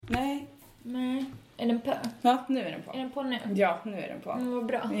Nej. Nej. Är den på? Ja, nu är den på. Är den på nu? Ja, nu är den på. Vad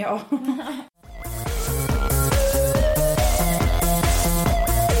bra. Ja.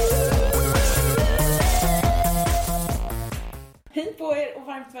 Hej på er och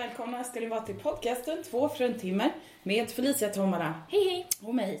varmt välkomna ska ni vara till podcasten 2 fruntimmer med Felicia Tomara. Hej hej.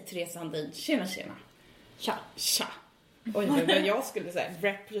 Och mig, Therese Sandin. Tjena, tjena. Tja. Tja. Oj, vad jag skulle säga.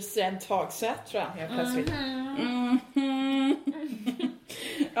 Represent Hagsätra, tror jag plötsligt.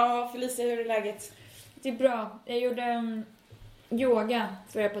 Ja, Felicia, hur är läget? Det är bra. Jag gjorde yoga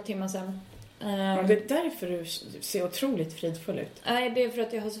för ett par timmar sedan. Ja, det är därför du ser otroligt fridfull ut. Nej, det är för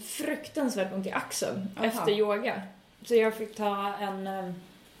att jag har så fruktansvärt ont i axeln Aha. efter yoga. Så jag fick ta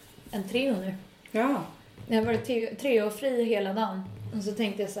en treo nu. Ja. Jag har varit treofri hela dagen. Och så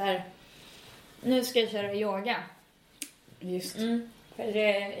tänkte jag så här: nu ska jag köra yoga. Just. För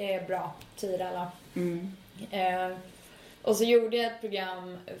det är bra tid alla. Mm. Och så gjorde jag ett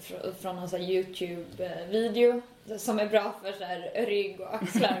program från en sån här YouTube-video som är bra för så här rygg och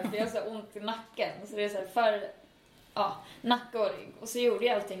axlar. För jag har så ont i nacken. Så det är så här för nacke och rygg. Och så gjorde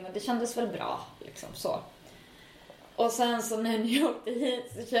jag allting och det kändes väl bra. Liksom så. Och sen så när jag åkte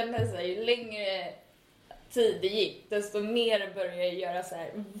hit så kände jag så här, ju längre tid det gick, desto mer började jag göra så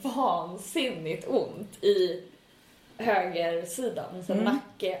här vansinnigt ont i högersidan. Så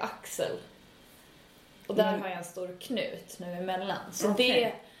nacke, axel. Och där har jag en stor knut nu emellan. Så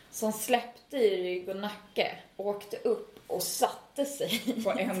det som släppte i rygg och nacke åkte upp och satte sig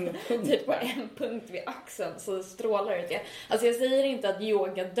På en punkt. typ på en punkt vid axeln. Så strålar det. Alltså jag säger inte att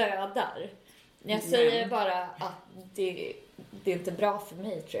yoga dödar. Jag säger bara att det är inte bra för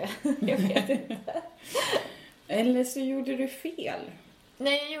mig, tror jag. Jag vet inte. Eller så gjorde du fel.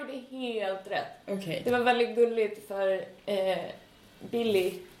 Nej, jag gjorde helt rätt. Okej. Det var väldigt gulligt för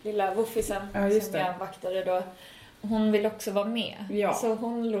Billy, lilla woofisen som jag vaktade då. Hon ville också vara med. Ja. Så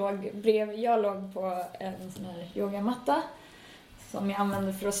hon låg bredvid. Jag låg på en sån här yogamatta som jag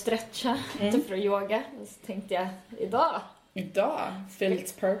använde för att stretcha, inte för att yoga. Och så tänkte jag, idag filled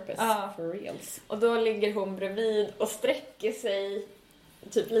its purpose, Ja. for reals. Och då ligger hon bredvid och sträcker sig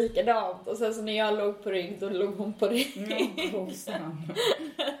typ likadant. Och sen så när jag låg på rygg, då låg hon på rygg.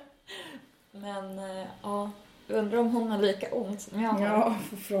 Men ja, jag undrar om hon har lika ont som jag har. Ja,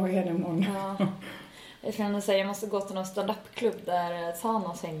 får fråga henne imorgon. Ja. Jag känner sig, jag måste gå till någon stand-up-klubb där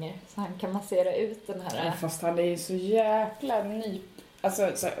Thanos hänger. Så han kan massera ut den här. Ja, fast han är ju så jäkla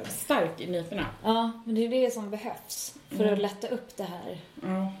alltså så stark i nyporna. Ja, men det är det som behövs för att lätta upp det här.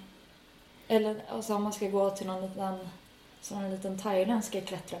 Ja. Eller alltså, om man ska gå till någon liten thailändsk ska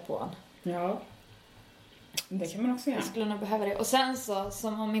klättra på honom. Ja. Det kan man också göra. Jag skulle nog behöva det. Och sen så,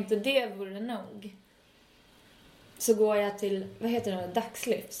 som om inte det vore nog, så går jag till, vad heter det,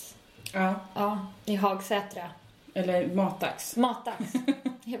 Dagslivs. Ja. Ja, i Hagsätra. Eller matdags. Matdags.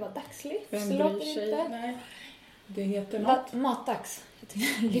 Jag bara, Dagslivs? Vem Det bryr låter sig? inte. Nej. Det heter något. Matdags.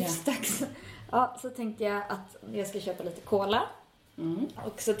 Livsdags. Ja, så tänkte jag att jag ska köpa lite cola.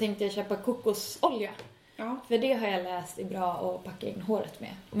 Och så tänkte jag köpa kokosolja. Ja. För det har jag läst är bra att packa in håret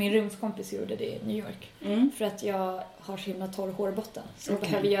med. Och min rumskompis gjorde det i New York. För att jag har så himla torr hårbotten. Så jag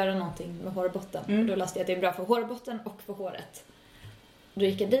behöver göra någonting med hårbotten. Och då läste jag att det är bra för hårbotten och för håret. Då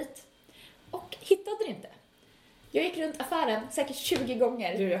gick jag dit och hittade det inte. Jag gick runt affären säkert 20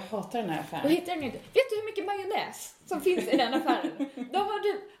 gånger. Du, jag hatar den här affären. Och hittade den inte. Vet du hur mycket majonnäs som finns i den affären? De har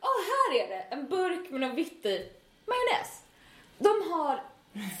typ, här är det en burk med något vitt i. Majonnäs. De har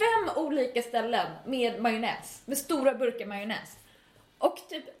 5 olika ställen med majonnäs. Med stora burkar majonnäs. Och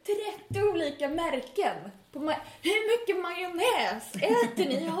typ 30 olika märken. Hur mycket majonnäs äter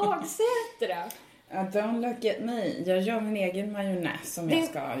ni i Hagsätra? Don't look at me. Jag gör min egen majonnäs som jag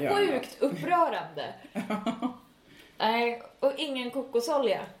ska göra. Det är sjukt upprörande. Nej, och ingen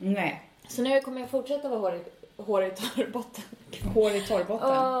kokosolja. Nej. Så nu kommer jag fortsätta vara hår i torrbotten. Hår i torrbotten.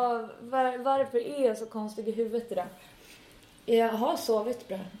 Varför är jag så konstig i huvudet idag? Jag har sovit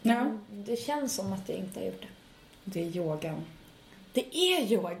bra. Ja. Det känns som att jag inte har gjort det. Det är yogan. Det är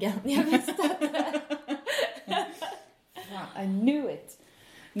yogan. Jag visste det. I knew it.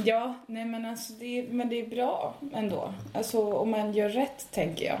 Ja, nej men alltså det är bra ändå. Alltså om man gör rätt,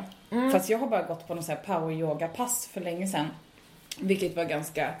 tänker jag. Fast jag har bara gått på någon sån här power yoga pass för länge sedan. Vilket var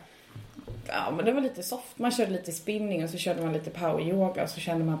ganska, ja men det var lite soft. Man körde lite spinning och så körde man lite power yoga. Och så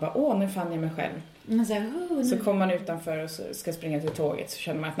kände man bara, nu fann jag mig själv. Så kom man utanför och så ska springa till tåget. Så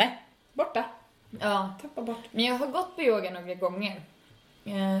kände man att nej, borta. Ja. Tappa bort. Men jag har gått på yoga några gånger.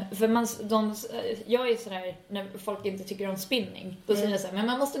 För jag är sådär, när folk inte tycker om spinning, då säger jag såhär, men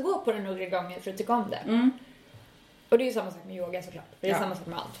man måste gå på det några gånger för att tycka om det. Och det är ju samma sak med yoga såklart. Det är samma sak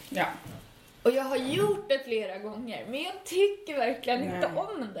med allt. Ja. Och jag har gjort det flera gånger, men jag tycker verkligen inte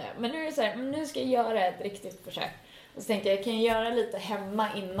om det. Men nu är det så här, nu ska jag göra ett riktigt försök. Och så tänkte jag kan göra lite hemma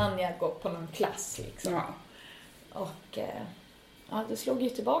innan jag går på någon klass liksom. Ja. Och ja, det slog ju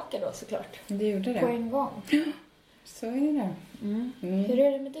tillbaka då såklart. Det gjorde det. På en gång. Så är det. Hur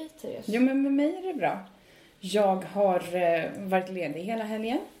är det med dig, Therese? Jo, men med mig är det bra. Jag har varit ledig hela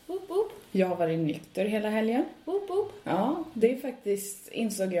helgen. Boop, boop. Jag har varit nykter hela helgen. Boop, boop. Ja, det är faktiskt,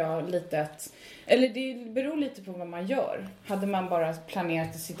 insåg jag lite att, eller det beror lite på vad man gör. Hade man bara planerat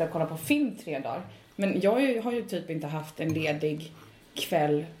att sitta och kolla på film 3 dagar. Men jag har ju typ inte haft en ledig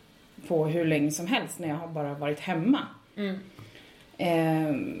kväll på hur länge som helst när jag har bara varit hemma.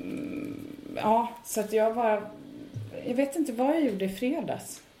 Ja, så att jag vet inte vad jag gjorde i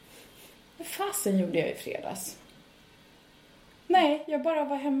fredags. Vad fasen gjorde jag i fredags? Nej, jag bara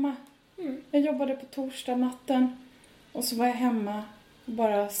var hemma. Jag jobbade på torsdag natten. Och så var jag hemma och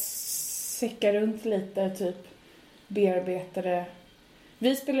bara säckade runt lite, typ bearbetade.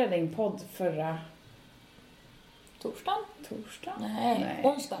 Vi spelade in podd förra Torsdagen? Nej.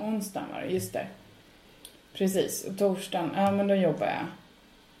 Onsdag. Onsdagen var det, just det. Precis, och torsdagen, ja men då jobbade jag.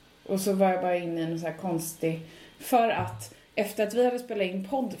 Och så var jag bara inne i en så här konstig, för att efter att vi hade spelat in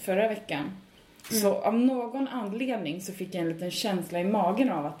podd förra veckan, så av någon anledning så fick jag en liten känsla i magen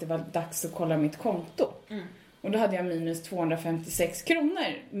av att det var dags att kolla mitt konto. Och då hade jag minus 256 kronor,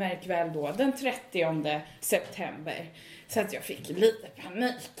 märk väl då, den 30 september. Så att jag fick lite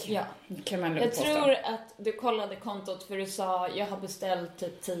panik. Ja. Kan man Jag tror att du kollade kontot för du sa jag har beställt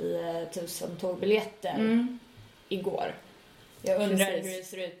typ 10 000 tågbiljetter igår. Jag undrar hur det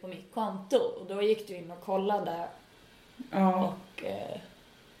ser ut på mitt konto. Och då gick du in och kollade. Ja. Och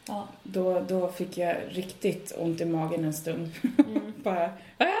ja. Då fick jag riktigt ont i magen en stund. Bara,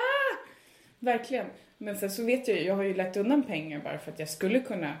 verkligen. Men sen så vet jag har ju lagt undan pengar bara för att jag skulle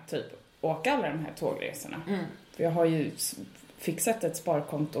kunna typ åka alla de här tågresorna. För jag har ju fixat ett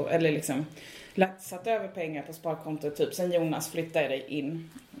sparkonto, eller liksom satt över pengar på sparkonto typ sen Jonas flyttade in.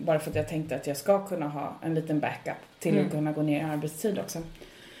 Bara för att jag tänkte att jag ska kunna ha en liten backup till att kunna gå ner i arbetstid också.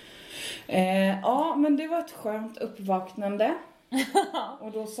 Ja, men det var ett skönt uppvaknande.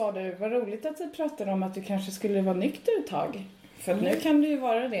 Och då sa du, vad roligt att du pratade om att du kanske skulle vara nykter ett tag. För att nu kan du ju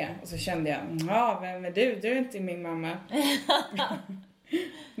vara det. Och så kände jag, ja, vem är du? Du är inte min mamma.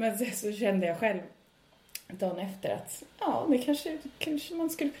 Men så kände jag själv dagen efter att ja, det kanske man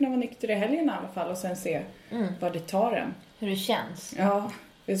skulle kunna vara nykter i helgen i alla fall. Och sen se vad det tar en. Hur det känns. Ja,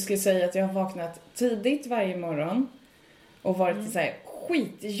 jag skulle säga att jag har vaknat tidigt varje morgon. Och varit så här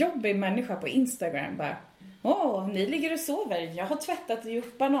skitjobbig människa på Instagram. Bara, ni ligger och sover. Jag har tvättat och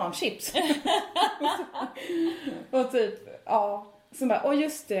gjort bananchips. Och typ, ja. Så bara,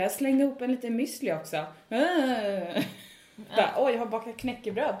 just det, jag slängde upp en liten müsli också. Bara, jag har bakat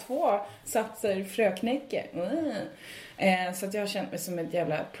knäckebröd. 2 satser fröknäcke. Så att jag har känt mig som ett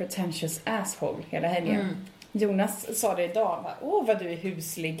jävla pretentious asshole hela helgen. Jonas sa det idag. Bara, vad du är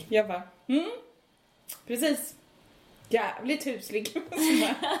huslig. Jag bara, precis. Jävligt huslig.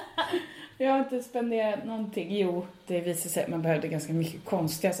 Jag har inte spenderat någonting. Jo, det visade sig att man behövde ganska mycket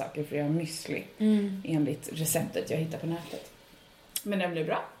konstiga saker för att göra müsli. Enligt receptet jag hittade på nätet. Men det blev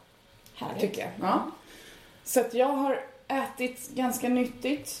bra. Härligt. Tycker jag. Ja. Så att jag har ätit ganska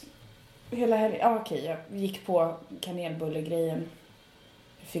nyttigt hela helgen. Okej, jag gick på kanelbullegrejen.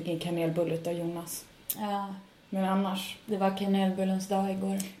 Jag fick en kanelbulle av Jonas. Ja. Men annars. Det var kanelbullens dag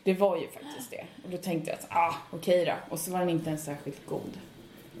igår. Det var ju faktiskt det. Och då tänkte jag att, okej då. Och så var den inte ens särskilt god.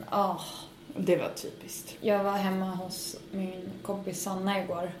 Det var typiskt. Jag var hemma hos min kompis Sanna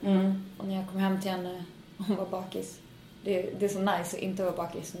igår. Och när jag kom hem till henne, hon var bakis. Det är så nice att inte vara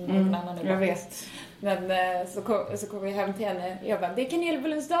bakis när någon annan är bakis. Jag vet. Men så kom jag hem till henne. Jag bara, det är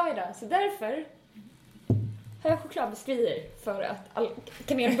kanelbullens dag idag. Så därför har jag chokladbiskvier. För att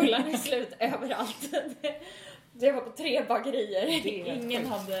kanelbullarna är slut överallt. Jag var på 3 bagerier. Ingen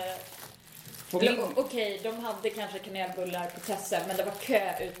hade... Okej, de hade kanske kanelbullar på Tesse, men det var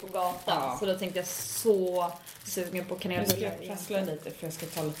kö ut på gatan. Ja. Så då tänkte jag så sugen på kanelbullar. Jag ska prassla lite för jag ska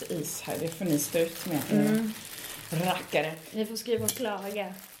ta lite is här. Det får ni stå ut med. Rackare. Ni får skriva och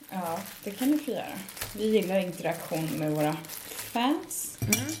klaga. Ja, det kan ni få göra. Vi gillar interaktion med våra fans.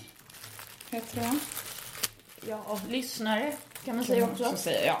 Jag tror jag. Ja, och lyssnare kan man säga också. Så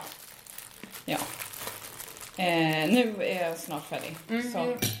säger jag. Ja. Nu är jag snart färdig. Så.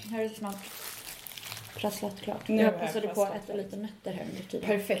 Här är det snart prasslat klart. Nu jag passade på att äta lite nötter här under tiden.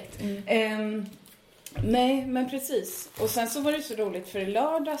 Perfekt. Nej, men precis. Och sen så var det så roligt för i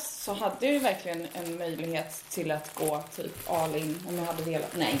lördags så hade jag ju verkligen en möjlighet till att gå typ all in om jag hade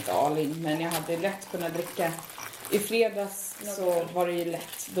velat. Nej, inte all in, men jag hade lätt kunnat dricka i fredags så var det ju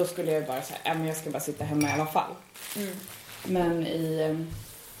lätt. Då skulle jag bara säga, men jag ska bara sitta hemma i alla fall. Men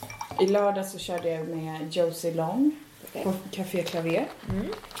i lördag så körde jag med Josie Long på Café Klaver.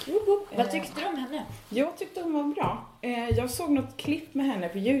 Vad tyckte du om henne? Jag tyckte hon var bra. Jag såg något klipp med henne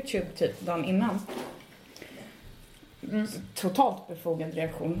på YouTube typ dagen innan. Totalt befogad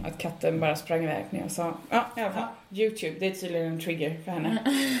reaktion att katten bara sprang iväg när jag sa i alla fall, YouTube, det är tydligen en trigger för henne.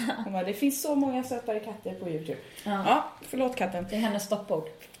 Hon bara, det finns så många sötare katter på YouTube. Förlåt katten. Det är hennes stoppord.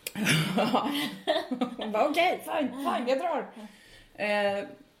 Hon bara, okej, fine, jag drar.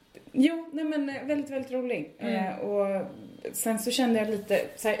 Väldigt, väldigt rolig. Och sen så kände jag lite,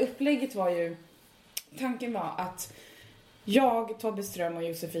 så här, upplägget var ju, tanken var att jag, Tobbe Ström och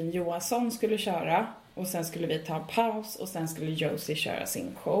Josefin Johansson skulle köra. Och sen skulle vi ta en paus och sen skulle Josie köra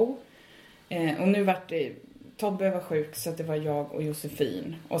sin show. Och nu var det, Tobbe var sjuk så att det var jag och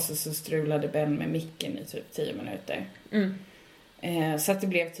Josefin. Och så strulade Ben med micken i typ 10 minuter. Så att det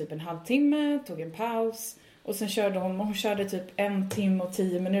blev typ en halvtimme, tog en paus. Och sen körde hon körde typ 1 timme och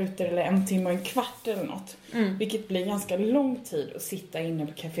 10 minuter eller 1 timme och en kvart eller något. Vilket blir ganska lång tid att sitta inne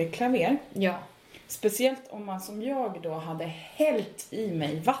på Café Klaver. Ja. Speciellt om man som jag då hade hällt i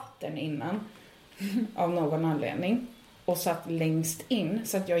mig vatten innan. Av någon anledning. Och satt längst in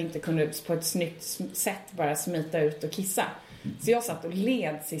så att jag inte kunde på ett snyggt sätt bara smita ut och kissa. Så jag satt och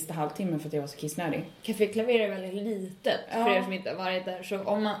led sista halvtimmen för att jag var så kissnödig. Café Klaver är väldigt litet för er som inte har varit där. Så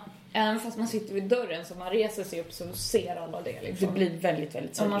om man, även fast man sitter vid dörren så man reser sig upp så ser alla det. Liksom. Det blir väldigt, väldigt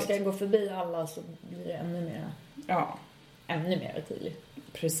tydligt. Om man ska gå förbi alla så blir det ännu mer tydligt.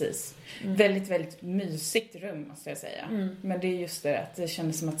 Precis. Väldigt, väldigt mysigt rum måste jag säga. Men det är just det att det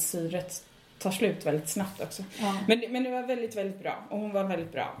kändes som att syret tar slut väldigt snabbt också. Men det var väldigt, väldigt bra. Och hon var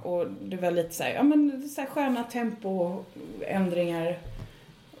väldigt bra. Och det var lite så här, så här sköna tempoändringar.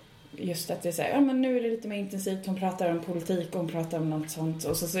 Just att det är så här, nu är det lite mer intensivt. Hon pratar om politik och hon pratar om något sånt.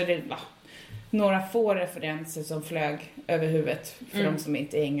 Och så är det några få referenser som flög över huvudet. För de som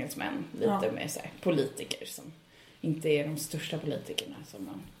inte är engelsmän. Lite mer så här, politiker som inte är de största politikerna som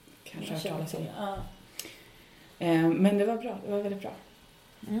man kanske har talat om. Men det var bra. Det var väldigt bra.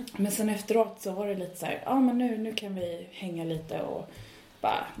 Men sen efteråt så var det lite så här, men nu kan vi hänga lite och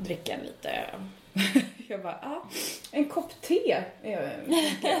bara dricka lite. Jag bara, en kopp te.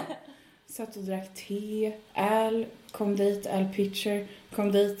 Satt och drack te. Al Pitcher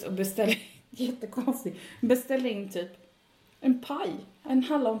kom dit och beställde, jättekonstigt, beställde in typ en paj, en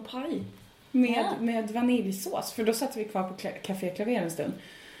hallonpaj med vaniljsås. För då satt vi kvar på Café Klaver en stund.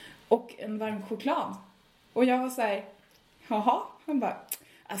 Och en varm choklad. Och jag var så här, jaha, han bara,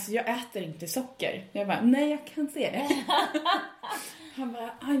 alltså jag äter inte socker. Jag bara, nej jag kan se det. Han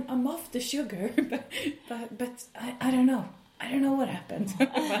bara, I'm off the sugar. But I don't know what happened.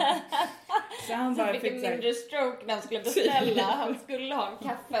 Så han bara fick en mindre stroke när han skulle beställa. Han skulle ha en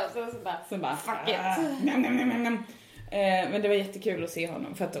kaffe och så bara fuck it. Men det var jättekul att se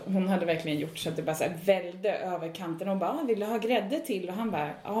honom. För att hon hade verkligen gjort så att det bara så här välde över kanten. Och bara, vill du ha grädde till? Och han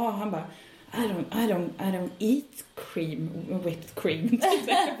bara, I don't eat whipped cream.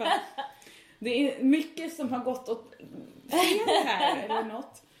 Det är mycket som har gått åt fel här eller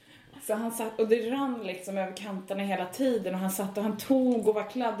något. Så han satt och det rann liksom över kanterna hela tiden. Och han satt och han tog och var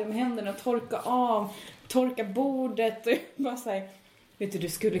kladdig med händerna och torka bordet. Och bara så här, vet du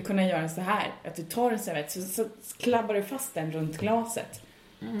skulle kunna göra så här. Att du tar en servett så klabbar du fast den runt glaset.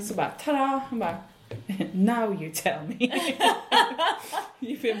 Så bara, tada! Han bara, now you tell me.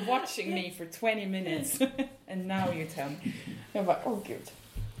 You've been watching me for 20 minutes. And now you tell me. Jag bara, gud.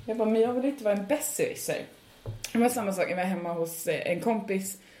 Jag bara, men jag vill inte vara en besserwisser. Det var samma sak, jag var hemma hos en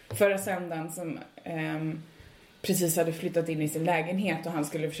kompis förra söndagen som precis hade flyttat in i sin lägenhet. Och han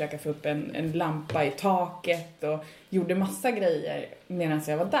skulle försöka få upp en lampa i taket. Och gjorde massa grejer medan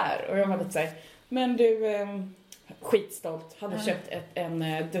jag var där. Och jag var lite så här, men du... skitstolt. Hade köpt en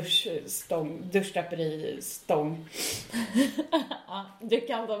duschdraperistång. Du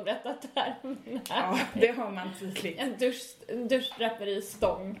kan då berätta där. Ja, det har man tydligt. En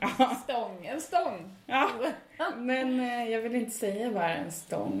duschdraperistång. En stång. Ja, men jag vill inte säga bara en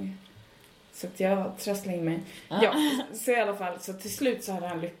stång. Så att jag trösslade in mig. Ja, så i alla fall. Så till slut så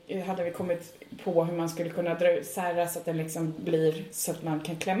hade vi kommit på hur man skulle kunna dra isär så att den liksom blir så att man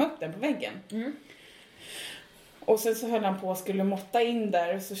kan klämma upp den på väggen. Och sen så höll han på och skulle måtta in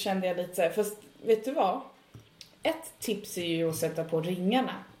där. Så kände jag lite så här, fast vet du vad? Ett tips är ju att sätta på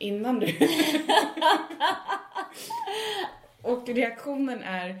ringarna innan du... Och reaktionen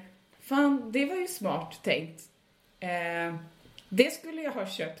är, fan det var ju smart tänkt. Det skulle jag ha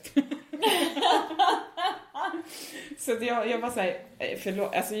köpt. Så att jag var såhär,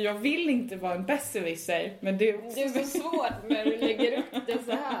 förlåt, alltså jag vill inte vara en besserwisser, men det är också... Det är så svårt när du lägger upp det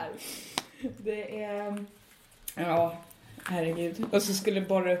så här. Det är... Ja, herregud. Och så skulle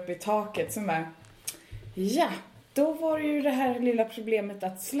borra upp i taket som bara... Ja, då var det ju det här lilla problemet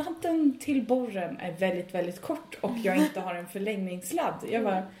att sladden till borren är väldigt, väldigt kort och jag inte har en förlängningssladd. Jag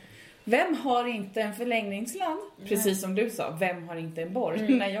bara... Vem har inte en förlängningssladd? Precis som du sa, vem har inte en borr?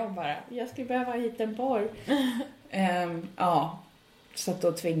 När jag bara, jag skulle behöva hit en borr. Ja, så att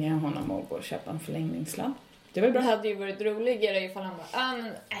då tvingar jag honom att gå och köpa en förlängningssladd. Det var bra. Det hade ju varit roligare ifall han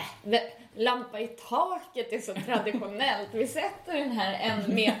bara, lampa i taket är så traditionellt. Vi sätter den här 1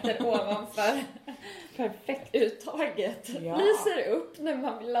 meter ovanför Perfekt. uttaget. Ja. Lyser upp när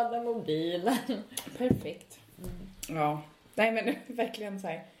man vill ladda mobilen. Perfekt. Ja, nej men verkligen så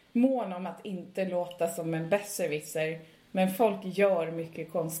här. Mån om att inte låta som en besserwisser. Men folk gör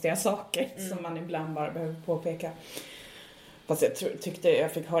mycket konstiga saker som man ibland bara behöver påpeka. Fast jag tyckte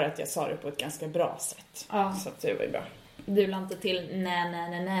jag fick höra att jag sa det på ett ganska bra sätt. Ja. Så att det var ju bra. Du la inte till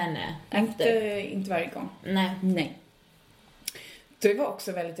nej. Inte varje gång. Nej. Det var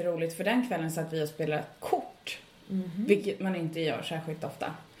också väldigt roligt för den kvällen så att vi och spelade kort. Vilket man inte gör särskilt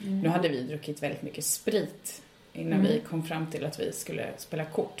ofta. Nu hade vi druckit väldigt mycket sprit innan vi kom fram till att vi skulle spela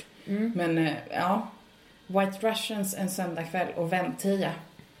kort. Men ja, White Russians en söndagkväll och väntia.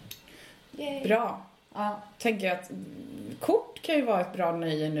 Bra. Ja. Tänker jag att kort kan ju vara ett bra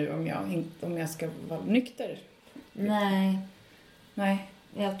nöje nu om jag ska vara nykter. Nej, Nej.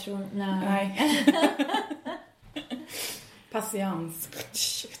 jag tror Nej. Patiens.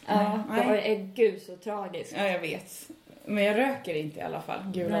 Ja, Nej. det är gud så tragiskt. Ja, jag vet. Men jag röker inte i alla fall.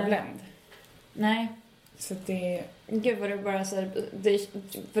 Gula Nej. Blend. Nej. Så det... Gud vad du bara så här,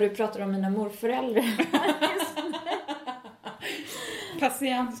 för du pratar om mina morföräldrar.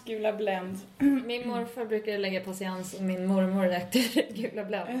 Patiens Gula Blend. Min morfar brukade lägga patiens och min mormor räckte Gula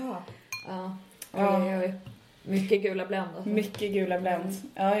Blend. Ja. Ja. Ja. Oj. Mycket Gula Blend. Alltså. Mycket Gula Blend.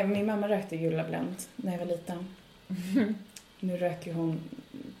 Ja, min mamma rökte Gula Blend när jag var liten. Nu röker hon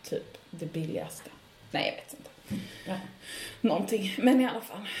typ det billigaste. Nej, jag vet inte. Ja. Någonting. Men i alla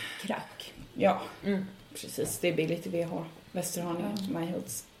fall. Crack. Ja, precis. Det är billigt i VH. Västerhaninge, My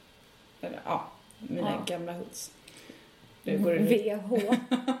Hoods. Eller, ja, mina gamla hoods. Du går VH.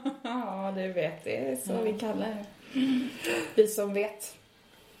 Ja, du vet. Det är så vi kallar det. Vi som vet.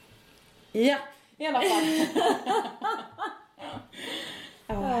 Ja, i alla fall.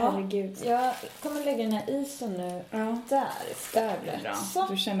 Herregud. Jag kommer lägga den här isen nu. Ja. Där istället. Bra. Så.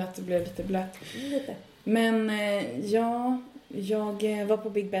 Du känner att det blev lite blött. Lite. Men ja, jag var på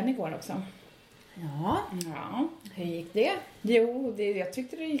Big Ben igår också. Ja. Ja. Hur gick det? Jo, jag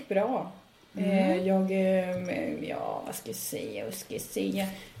tyckte det gick bra. Ja, vad ska jag säga?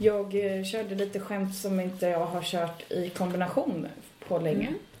 Jag körde lite skämt som inte jag har kört i kombination på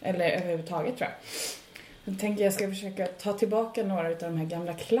länge. Eller överhuvudtaget tror jag. Jag tänker jag ska försöka ta tillbaka några av de här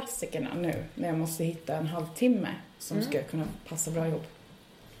gamla klassikerna nu. När jag måste hitta en halvtimme som ska kunna passa bra ihop.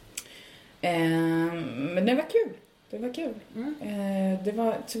 Men det var kul. Det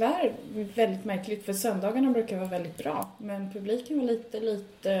var tyvärr väldigt märkligt för söndagarna brukar vara väldigt bra. Men publiken var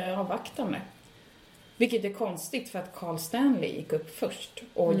lite avvaktande. Vilket är konstigt för att Carl Stanley gick upp först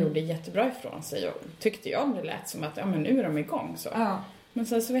och gjorde jättebra ifrån sig. Och tyckte jag det lät som att ja, men nu är de igång så. Ja. Men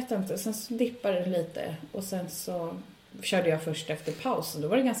sen så vet jag inte, sen så dippade det lite och sen så körde jag först efter paus och då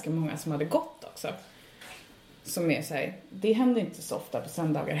var det ganska många som hade gått också. Som är så här, det händer inte så ofta på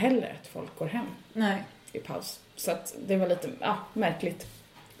söndagar heller att folk går hem Nej. i paus. Så att det var lite märkligt.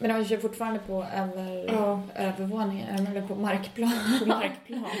 Men de kör fortfarande på övervåningen, eller på markplan. På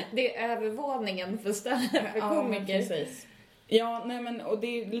markplan. Det är övervåningen för komiker. Ja, precis. Ja, nej men och det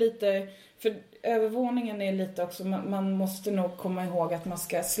är lite, för övervåningen är lite också, man måste nog komma ihåg att man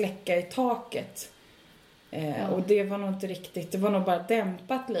ska släcka i taket. Och det var nog inte riktigt, det var nog bara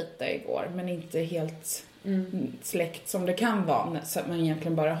dämpat lite igår, men inte helt släckt som det kan vara, så att man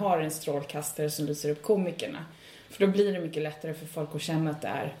egentligen bara har en strålkastare som lyser upp komikerna. För då blir det mycket lättare för folk att känna att det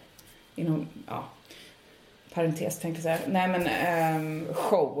är inom, parentes tänkte jag säga. Nej men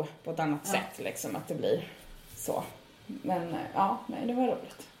show på ett annat sätt liksom, att det blir så. Men nej, det var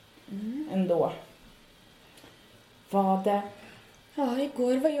roligt. Ändå. Var det? Ja,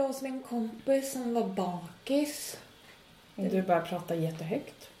 igår var jag hos min kompis som var bakis. Och du bara pratar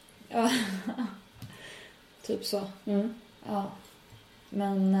jättehögt. Ja, typ så. Ja,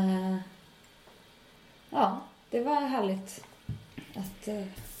 men det var härligt att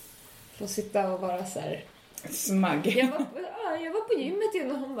få sitta och vara så här. Smagg. Jag var på gymmet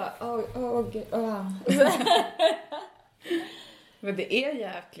innan och hon bara Men det är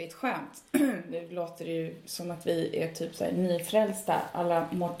jäkligt skönt. Nu låter det ju som att vi är typ så här nyfrälsta, alla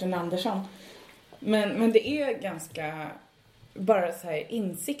Mårten Andersson. Men det är ganska bara så här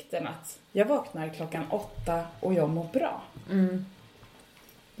insikten att jag vaknar 8:00 och jag mår bra.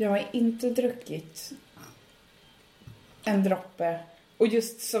 Jag har inte druckit en droppe. Och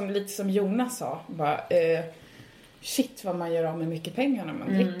just lite som Jonas sa, bara, shit vad man gör av med mycket pengar när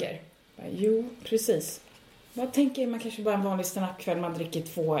man dricker. Bara, jo, precis. Jag tänker man kanske bara en vanlig stand-up-kväll, man dricker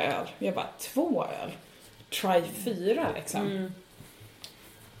 2 öl. Jag bara, 2 öl? Try 4 liksom.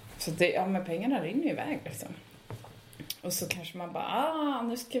 Så det, men pengarna rinner iväg liksom. Och så kanske man bara,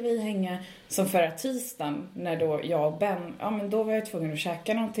 nu ska vi hänga. Som förra tisdagen när då jag och Ben, men då var jag tvungen att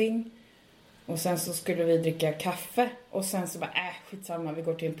käka någonting. Och sen så skulle vi dricka kaffe. Och sen så bara, skitsamma, vi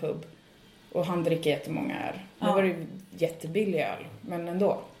går till en pub. Och han dricker jättemånga öl. Nu var det ju jättebillig öl, men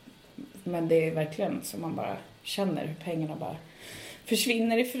ändå. Men det är verkligen som man bara känner hur pengarna bara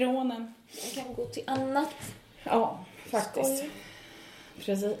försvinner ifrån en. Man kan gå till annat. Ja, faktiskt. Skoj.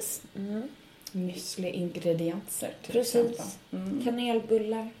 Precis. Müsli-ingredienser till Precis. exempel.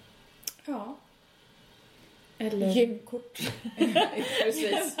 Kanelbullar. Ja. Eller Gymkort.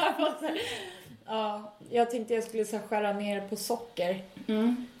 precis. Ja, jag tänkte jag skulle så här skära ner på socker.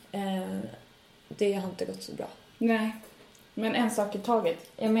 Det har inte gått så bra. Nej. Men en sak i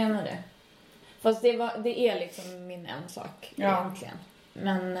taget. Jag menar det. Fast det är liksom min en sak egentligen.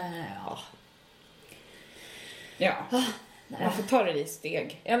 Men Ja. Man får ta det i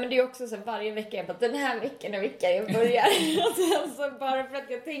steg. Ja, men det är också så varje vecka jag bara, den här veckan är veckan jag börjar. Och sen så bara för att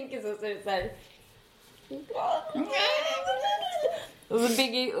jag tänker så är det så här. Och så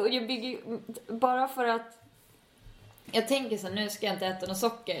bygger bara för att jag tänker så här, nu ska jag inte äta något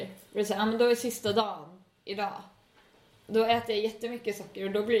socker. Och det är så här, men då är sista dagen idag. Då äter jag jättemycket socker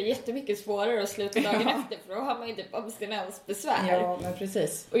och då blir det jättemycket svårare att sluta dagen efter. För då har man ju typ abstinensbesvär. Ja, men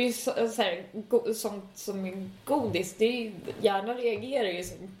precis. Och just så här, sånt som godis, det är ju, hjärnan reagerar ju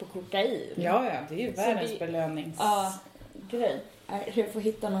som på kokain. Ja, det är ju världens belöningsgrej. Jag får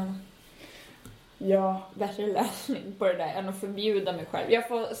hitta någon bättre lösning på det där än att förbjuda mig själv. Jag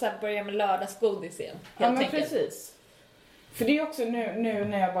får så här, börja med lördagsgodis igen. Ja, men precis. För det är också nu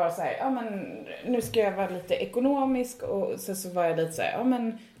när jag bara säger, nu ska jag vara lite ekonomisk och så var jag lite så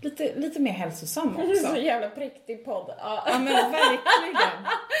här, lite mer hälsosam också. Så jävla präktig podd. Ja, men verkligen.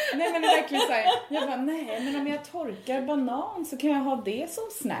 Nej, men verkligen så här, jag bara, men om jag torkar banan så kan jag ha det som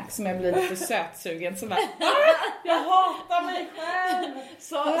snack som jag blir lite sötsugen. Så bara, jag hatar mig själv.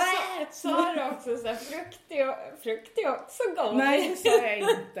 Sa du också så här, frukt är också gott. Nej, det sa jag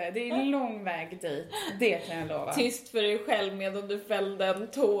inte. Det är en lång väg dit. Det kan jag lova. Tyst för dig själv medan du fällde en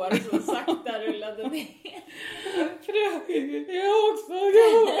tår som sakta rullade ner. För det är också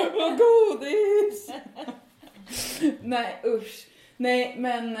godis. Nej, usch. Nej,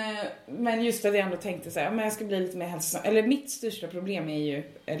 men just att jag ändå tänkte så här, men jag ska bli lite mer hälsosam. Eller mitt största problem är ju,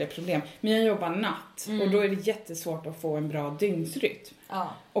 men jag jobbar natt. Och då är det jättesvårt att få en bra dygnsrytm.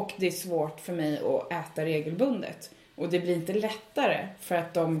 Ja. Och det är svårt för mig att äta regelbundet. Och det blir inte lättare för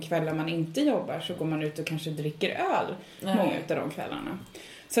att de kvällar man inte jobbar så går man ut och kanske dricker öl. Många utav de kvällarna.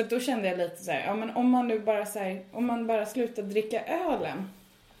 Så att då kände jag lite så här, men om man nu bara så här, om man bara slutar dricka ölen,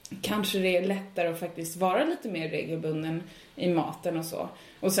 kanske det är lättare att faktiskt vara lite mer regelbunden i maten och så.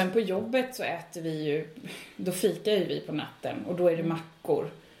 Och sen på jobbet så äter vi ju, då fikar ju vi på natten och då är det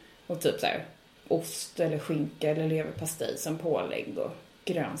mackor och typ så här ost eller skinka eller leverpastej som pålägg och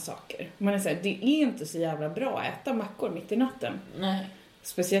grönsaker. Man är så här, det är inte så jävla bra att äta mackor mitt i natten. Nej.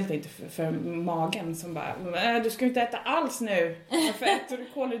 Speciellt inte för magen som bara, du ska inte äta alls nu. Varför äter du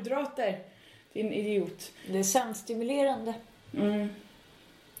kolhydrater? Din idiot. Det är sömnstimulerande.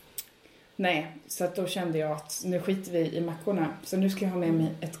 Nej, så att då kände jag att nu skiter vi i mackorna. Så nu ska jag ha med mig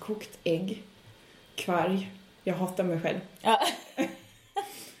ett kokt ägg, kvarg. Jag hatar mig själv. Ja.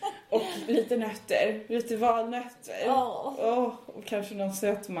 Och lite nötter, lite valnötter. Och kanske någon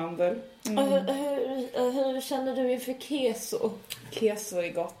sötmandel. Hur känner du inför keso? Keso är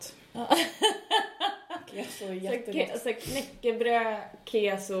gott. Keso är jättegott. Så knäckebröd,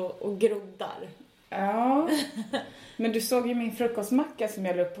 keso och groddar. Ja, men du såg ju min frukostmacka som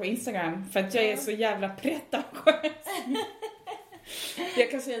jag la upp på Instagram. För att jag är så jävla pretentiös.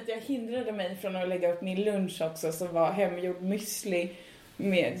 Jag kan säga att jag hindrade mig från att lägga upp min lunch också. Som var hemgjord müsli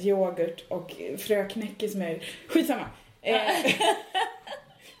med yoghurt och fröknäckesmör. Skitsamma.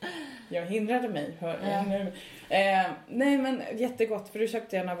 Jag hindrade mig. Nej, men jättegott. För du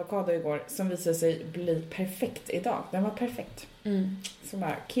köpte en avokado igår som visade sig bli perfekt idag. Den var perfekt. Så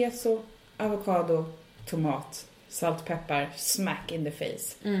bara keso, avokado, tomat, salt, peppar, smack in the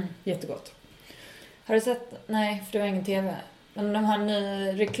face. Jättegott. Har du sett? Nej, för du har ingen tv. Men de har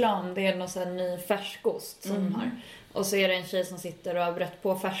ny reklam, det är någon sån här ny färskost som de har. Och så är det en tjej som sitter och har brött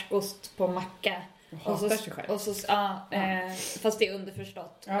på färskost på macka. Och hatar sig själv. Fast det är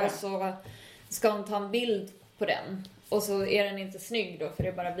underförstått. Ja. Och så ska hon ta en bild på den. Och så är den inte snygg då, för det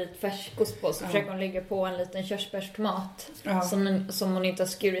är bara vit färskost på. Så försöker hon lägga på en liten körsbärstomat som hon inte har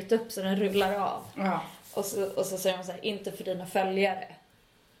skurit upp så den rullar av. Ja. Och så säger hon så här, inte för dina följare.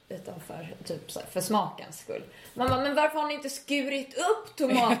 Utan för, typ så här, för smakens skull. Mamma, men varför har ni inte skurit upp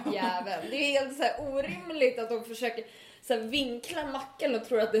tomatjäveln? Det är helt så här orimligt att de försöker så här, vinkla mackan och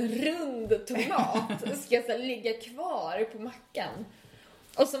tror att en rund tomat ska så här, ligga kvar på mackan.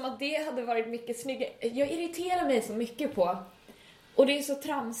 Och som att det hade varit mycket snyggare. Jag irriterar mig så mycket på, och det är så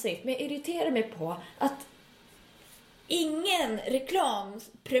tramsigt, men jag irriterar mig på att ingen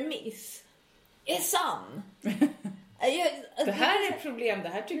reklampremiss är sann. Det här är ett problem, det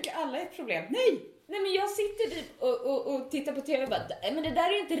här tycker alla är ett problem. Nej, men jag sitter typ och tittar på tv och bara, men det där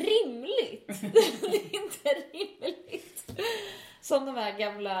är ju inte rimligt. Det är inte rimligt. Som de här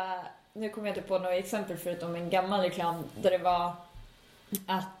gamla, nu kommer jag inte på några exempel förutom en gammal reklam där det var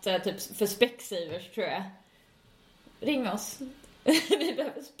att typ för Specsavers tror jag. Ring oss. Vi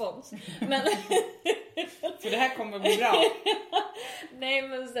behöver spons. Men för det här kommer bli bra. Nej,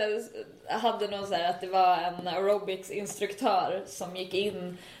 men så här, hade någon så här att det var en aerobics-instruktör som gick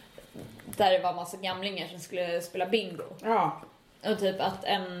in där det var massa gamlingar som skulle spela bingo. Ja. Och typ att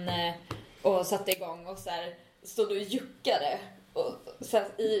och satte igång och så här stod och juckade och så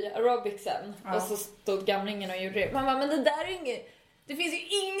här, i aerobicsen. Ja. Och så stod gamlingen och gjorde det. Mamma, men det där är inget. Det finns ju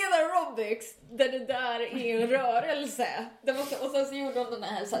ingen aerobics där det där är en rörelse. Och sen så gjorde de den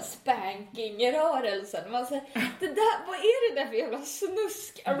här, så här spanking-rörelsen. Man säger, det där, vad är det där för jävla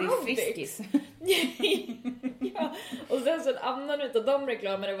snusk aerobics? Det är fiskis. Ja. Och sen så en annan utav de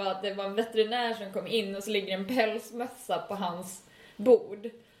reklamer var att det var en veterinär som kom in och så ligger en pälsmössa på hans bord.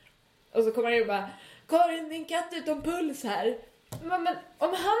 Och så kommer han in och bara, Karin, din katt utom puls här. Men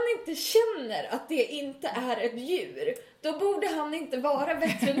om han inte känner att det inte är ett djur, då borde han inte vara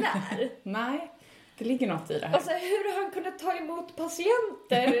veterinär. Nej, det ligger något i det här. Alltså, hur har han kunnat ta emot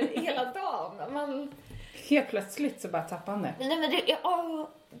patienter hela dagen? Helt plötsligt så bara tappar han det. Nej, men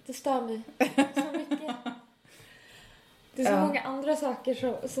det stör mig så mycket. Det är så många andra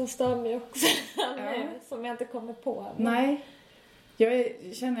saker som stör mig också. Som jag inte kommer på. Men... Nej, jag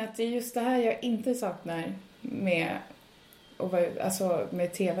känner att det är just det här jag inte saknar med... Alltså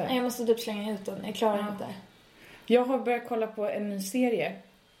med tv. Jag måste typ slänga ut den. Jag klarar inte. Jag har börjat kolla på en ny serie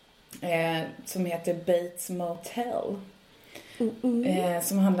som heter Bates Motel.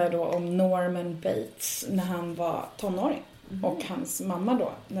 Som handlar då om Norman Bates när han var tonåring. Och hans mamma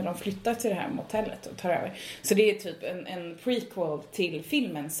då, när de flyttar till det här motellet och tar över. Så det är typ en prequel till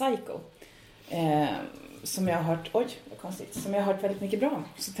filmen Psycho. Som jag har hört, vad konstigt, som jag har hört väldigt mycket bra om.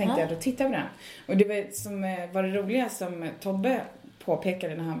 Så tänkte jag, då tittar vi den. Och det var, som var det roliga som Tobbe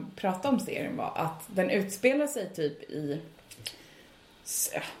påpekade när han pratade om serien var att den utspelar sig typ i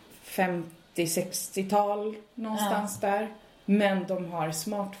 50-60-tal någonstans där. Men de har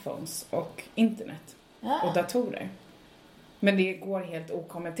smartphones och internet och datorer. Men det går helt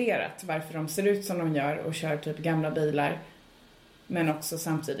okommenterat varför de ser ut som de gör och kör typ gamla bilar. Men också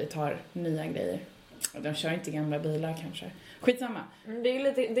samtidigt har nya grejer. De kör inte gamla bilar kanske. Skitsamma. Det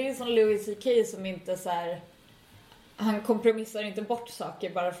är som Louis C.K. som inte så här, han kompromissar inte bort saker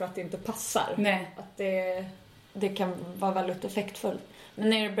bara för att det inte passar. Nej. Att det kan vara väldigt effektfullt.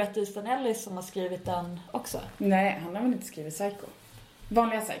 Men är det Bret Easton Ellis som har skrivit den också? Nej, han har väl inte skrivit Psycho.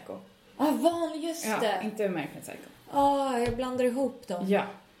 Vanliga Psycho. Just det. Ja, inte American Psycho. Jag blandar ihop dem. Ja.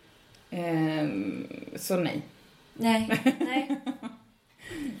 Så nej. Nej.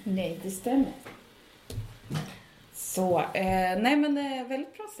 Nej, det stämmer. Så, nej men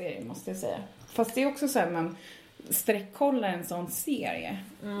väldigt bra serie måste jag säga. Fast det är också så här, man sträckkollar en sån serie.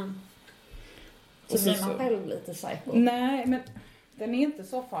 Så blir man själv lite psycho. Nej, men den är inte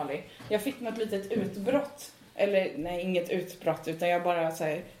så farlig. Jag fick något litet utbrott. Eller nej, inget utbrott utan jag bara så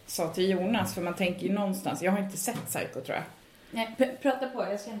här, sa till Jonas, för man tänker ju någonstans. Jag har inte sett Psycho tror jag. Nej, prata på,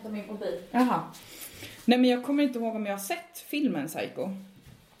 jag ska hämta min mobil. Jaha. Nej, men jag kommer inte ihåg om jag har sett filmen Psycho.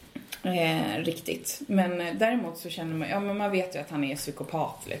 Riktigt. Men däremot så känner man, men man vet ju att han är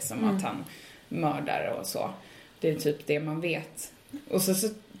psykopat liksom, att han mördar och så. Det är typ det man vet. Och så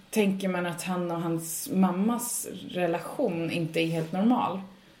tänker man att han och hans mammas relation inte är helt normal.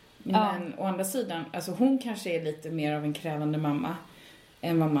 Men å andra sidan, alltså hon kanske är lite mer av en krävande mamma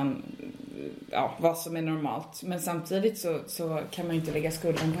än vad som är normalt. Men samtidigt så kan man ju inte lägga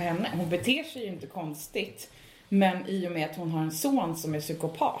skulden på henne. Hon beter sig ju inte konstigt. Men i och med att hon har en son som är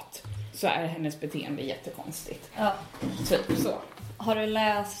psykopat så är hennes beteende jättekonstigt. Ja. Typ så. Har du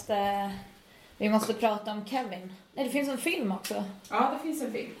läst Vi måste prata om Kevin? Nej, det finns en film också. Ja, det finns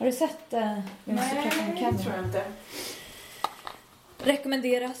en film. Har du sett Vi måste prata om Kevin? Nej, tror jag inte.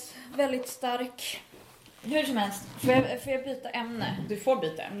 Rekommenderas. Väldigt stark. Hur som helst. Får jag byta ämne? Du får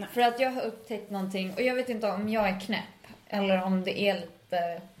byta ämne. För att jag har upptäckt någonting. Och jag vet inte om jag är knäpp. Eller om det är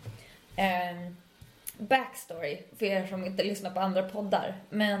lite backstory. För er som inte lyssnar på andra poddar.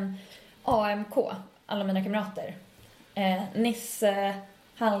 Men AMK. Alla mina kamrater. Nisse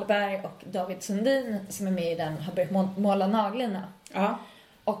Hallberg och David Sundin som är med i den har börjat måla naglarna. Ja.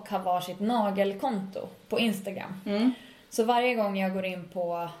 Och har varsitt nagelkonto på Instagram. Mm. Så varje gång jag går in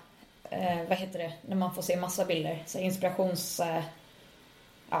på vad heter det, när man får se massa bilder, så inspirations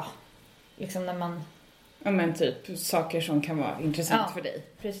liksom när man Ja, men typ saker som kan vara intressant för dig.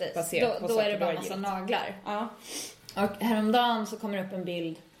 Precis. Baserat på Då är det saker bara du har massa gillat. naglar. Ja. Och häromdagen så kommer det upp en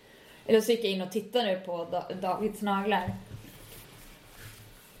bild. Eller så gick jag in och tittade på Davids naglar.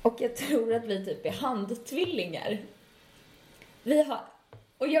 Och jag tror att vi typ är handtvillingar. Vi har...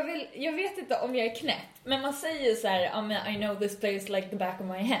 Och jag vet inte om jag är knäpp. Men man säger så här, I know this place like the back of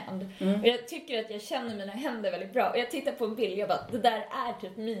my hand. Och jag tycker att jag känner mina händer väldigt bra. Och jag tittar på en bild och jag bara, det där är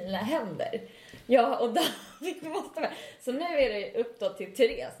typ mina händer. Ja, och David måste vara. Så nu är det upp då till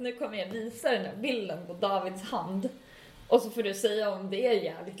Therese. Nu kommer jag visa den här bilden på Davids hand. Och så får du säga om det är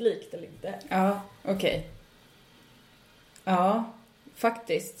jävligt likt eller inte. Ja, okej. Ja,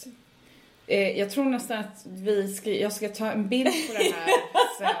 faktiskt. Jag tror nästan att jag ska ta en bild på det här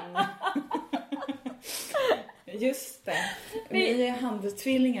sen. Just det. Vi är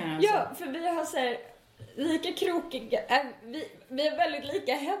handtvillingar alltså. Ja, för vi har så här lika krokiga, vi har väldigt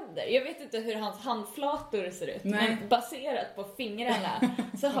lika händer. Jag vet inte hur hans handflator ser ut. Nej. Men baserat på fingrarna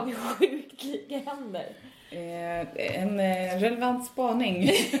så har vi sjukt lika händer. En relevant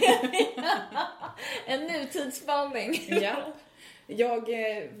spaning. En nutidsspaning. Ja. Jag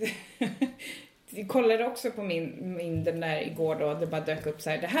kollade också på min den där igår då. Det bara dök upp så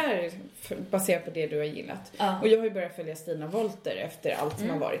här. Det här baserat på det du har gillat. Och jag har ju börjat följa Stina Wolter efter allt som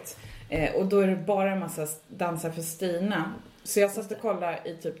har varit. Och då är det bara en massa dansar för Stina. Så jag satt och kollade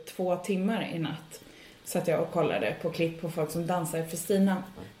i typ 2 timmar i natt. Så att jag och kollade på klipp på folk som dansar för Stina.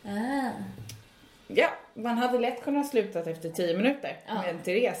 Ja, man hade lätt kunnat sluta efter 10 minuter. Men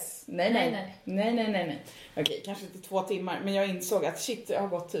Therese, nej. Okej, kanske inte 2 timmar. Men jag insåg att shit, jag har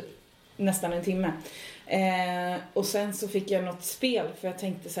gått typ nästan en timme. Och sen så fick jag något spel. För jag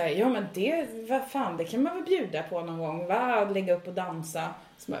tänkte så här, ja men vad fan, det kan man väl bjuda på någon gång. Lägga upp och dansa.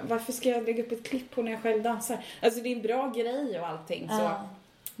 Så, varför ska jag lägga upp ett klipp på när jag själv dansar? Alltså det är en bra grej och allting. Så.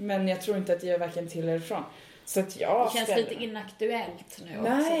 Men jag tror inte att det gör varken till eller ifrån. Så att jag det känns lite inaktuellt nu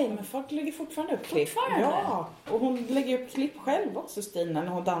också. Nej, men folk lägger fortfarande upp klipp. Ja, och hon lägger upp klipp själv också, Stina,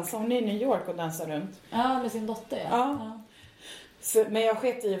 när hon dansar. Hon är i New York och dansar runt. Ja, med sin dotter. Ja. Så, men jag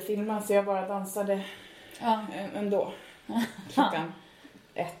sket i att filma så jag bara dansade ändå. Klockan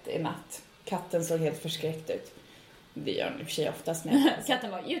 1 i natt. Katten såg helt förskräckt ut. Det gör hon i och för sig oftast när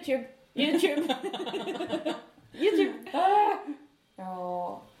katten var YouTube. YouTube.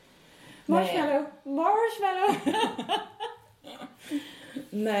 Ja. Marshmallow.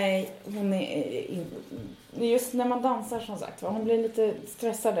 Nej, hon är just när man dansar som sagt. Hon blir lite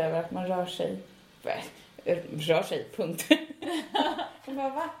stressad över att man rör sig. Punkt. Hon bara,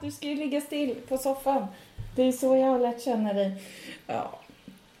 va? Du ska ju ligga still på soffan. Det är så jag har lärt känna dig. Ja.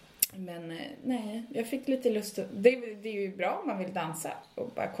 Men nej, jag fick lite lust att... Det är ju bra om man vill dansa. Och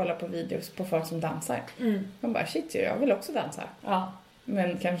bara kolla på videos på folk som dansar. Man bara, shit, jag vill också dansa. Ja.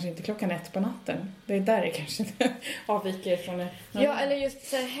 Men kanske inte klockan 1 på natten. Det är där det kanske avviker från det. Ja, eller just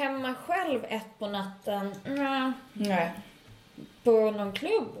så här, hemma själv 1 på natten. Nej. På någon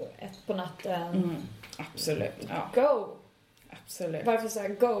klubb 1 på natten. Absolut, ja. Go! Absolut. Varför sa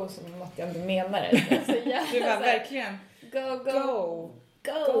jag go som att jag inte menar det? Alltså, du var verkligen... Go!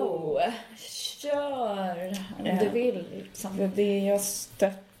 Kör! Om du vill. Liksom. Det jag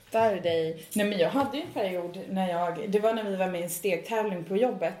stöttar dig. Nej, men jag hade ju en period när det var när vi var med i en stegtävling på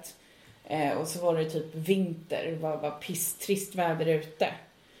jobbet. Och så var det typ vinter. Det var pisstrist väder ute.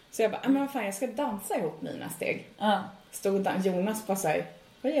 Så jag bara, men vad fan, jag ska dansa ihop mina steg. Stod Jonas bara såhär,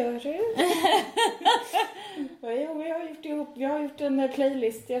 vad gör du? Vi har gjort en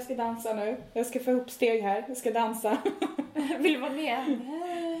playlist. Jag ska dansa nu. Jag ska få ihop steg här. Jag ska dansa. Vill du vara med?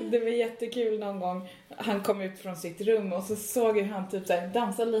 Det var jättekul någon gång. Han kom ut från sitt rum och så såg han typ såhär,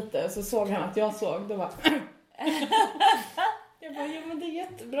 dansa lite. Och så såg han att jag såg. Då var jag Jag bara, ja men det är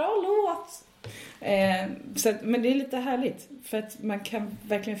jättebra låt. Men det är lite härligt. För att man kan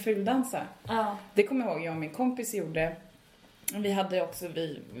verkligen fuldansa. Ja. Det kommer jag ihåg, jag och min kompis gjorde. Vi hade också,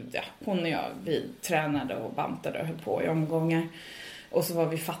 hon och jag, vi tränade och bantade och höll på i omgångar. Och så var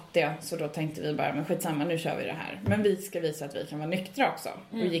vi fattiga, så då tänkte vi bara, men skitsamma, nu kör vi det här. Men vi ska visa att vi kan vara nyktra också.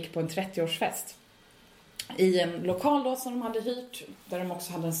 Och gick på en 30-årsfest. I en lokal då som de hade hyrt, där de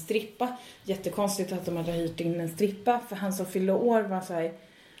också hade en strippa. Jättekonstigt att de hade hyrt in en strippa, för han som fyllde år var så här,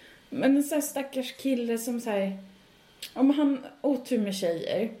 men en sån här stackars kille som säger, om han otur med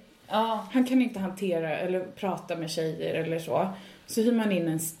tjejer, han kan inte hantera eller prata med tjejer eller så hyr man in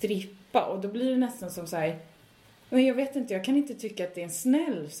en strippa, och då blir det nästan som så här, men jag vet inte, jag kan inte tycka att det är en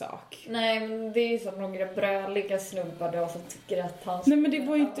snäll sak. Nej, men det är ju som några bröliga snubbar då som tycker att han... Nej, men det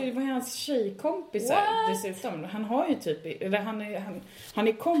var ju inte, det var hans tjejkompisar dessutom. Han har ju typ, eller han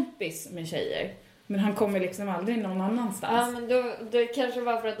är kompis med tjejer. Men han kommer liksom aldrig någon annstans. Ja, men då det kanske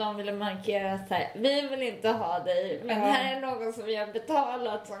var för att de ville markera att här, vi vill inte ha dig, men här är någon som vi har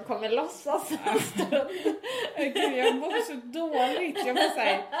betalat som kommer låtsas en stund. Gud, jag mår så dåligt. Jag var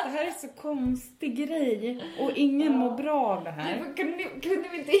såhär, det här är så konstig grej och ingen mår bra av det här. Kunde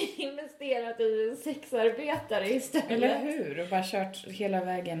vi inte investerat i en sexarbetare istället? Eller hur? Och bara kört hela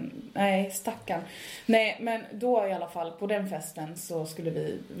vägen. Nej, stackarn. Nej, men då i alla fall på den festen så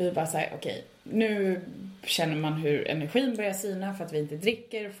skulle vi bara säga, okej, nu känner man hur energin börjar sina för att vi inte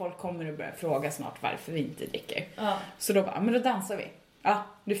dricker. Folk kommer att börja fråga snart varför vi inte dricker. Så då bara, men då dansar vi. Ja,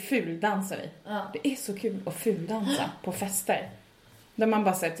 nu fuldansar vi. Det är så kul att fuldansa på fester. Där man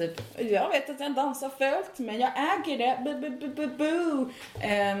bara säger typ, jag vet att jag dansar fult, men jag äger det.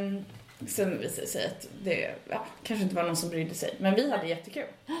 Sen visade det sig att det kanske inte var någon som brydde sig. Men vi hade jättekul.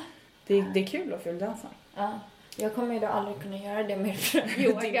 Det är kul att fuldansa. Ja. Jag kommer ju då aldrig kunna göra det mer för att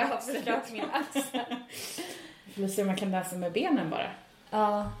yoga har förstört min axel. Vi får se om man kan dansa med benen bara.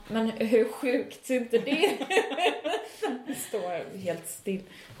 Ja, men hur sjukt är inte det? Står helt still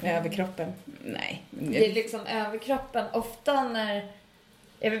med överkroppen. Nej. Det är liksom överkroppen. Ofta när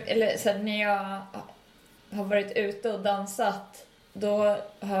jag har varit ute och dansat, då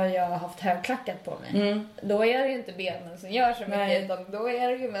har jag haft högklackat på mig. Då är det ju inte benen som gör så mycket, utan då är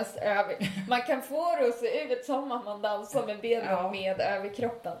det ju mest man kan få det att se ut som att man dansar med benen med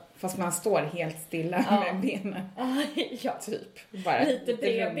överkroppen. Fast man står helt stilla med benen. Ja, typ. Bara lite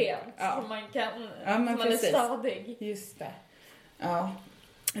bredbent. Så man kan, man är stadig. Just det. Ja.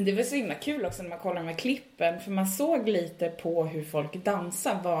 Det var så himla kul också när man kollar med klippen, för man såg lite på hur folk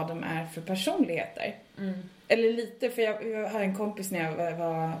dansar, vad de är för personligheter. Eller lite, för jag hade en kompis när jag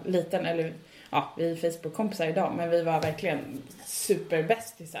var liten, eller vi är Facebook-kompisar idag, men vi var verkligen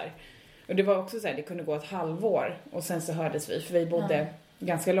superbästisar. Och det var också så här, det kunde gå ett halvår och sen så hördes vi, för vi bodde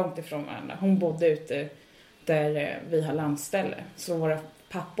ganska långt ifrån varandra. Hon bodde ute där vi har landställe, så våra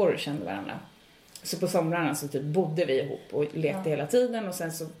pappor kände varandra. Så på somrarna så typ bodde vi ihop och lekte hela tiden, och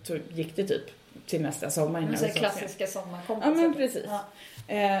sen så gick det typ till nästa sommar. Så klassiska sommarkompisar. Ja, men precis. Ja.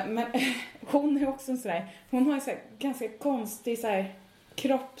 Men hon är också sådär, hon har ju så här ganska konstig så här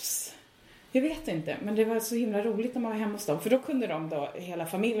jag vet inte, men det var så himla roligt när man var hemma hos dem, för då kunde de då, hela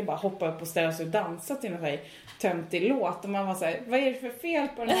familjen, bara hoppa upp och ställa sig och dansa till en så här töntig låt, och man var så här, vad är det för fel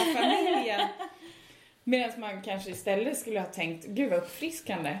på den här familjen? Medan man kanske istället skulle ha tänkt, gud vad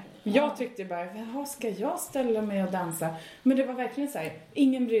uppfriskande. Jag tyckte bara, jaha, ska jag ställa mig och dansa? Men det var verkligen så här,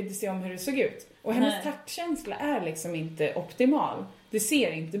 ingen brydde sig om hur det såg ut. Och hennes taktkänsla är liksom inte optimal. Det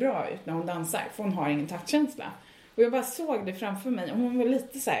ser inte bra ut när hon dansar, för hon har ingen taktkänsla. Och jag bara såg det framför mig, och hon var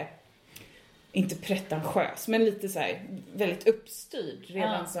lite så här, inte pretentiös, men lite så här, väldigt uppstyrd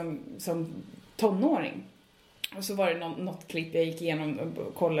redan som tonåring. Och så var det något klipp jag gick igenom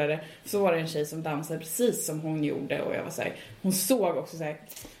och kollade. Så var det en tjej som dansade precis som hon gjorde. Och jag var så här, hon såg också så här,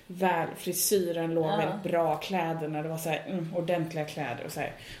 väl, frisyren låg väldigt bra, kläderna, det var så här, ordentliga kläder och så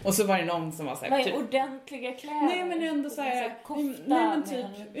här. Och så var det någon som var så här, vad är typ ordentliga kläder? Nej, men ändå så här,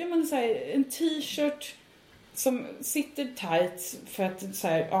 så här, en t-shirt som sitter tight för att så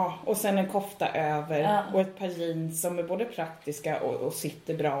här, och sen en kofta över och ett par jeans som är både praktiska och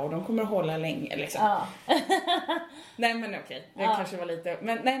sitter bra, och de kommer att hålla länge liksom. Nej, men okej, det kanske var lite,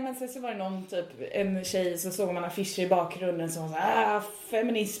 men sen så var det någon typ, en tjej, så såg man affischer i bakgrunden som var så här,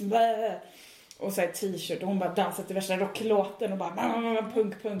 feminism, blä. Och så här t-shirt, och hon bara dansade till värsta rocklåten och bara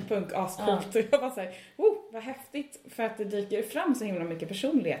punk, ascoolt. Och jag bara såhär, vad häftigt, för att det dyker fram så himla mycket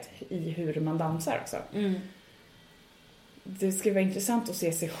personlighet i hur man dansar också. Det skulle vara intressant att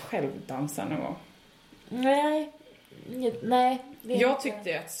se sig själv dansa någon gång. Nej. Jag tyckte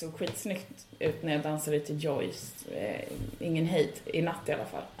att det såg skitsnyggt ut när jag dansade till Joyce, Ingen hejd, i natt i alla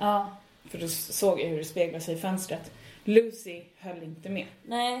fall. För då såg jag hur det speglade sig i fönstret. Lucy höll inte med.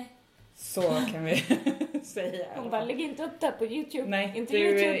 Nej. Så kan vi säga. Hon bara, lägg inte upp det här på YouTube. Nej, inte du,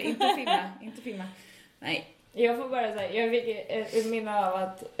 YouTube. inte filma. Nej. Jag får bara säga, jag fick ett minne av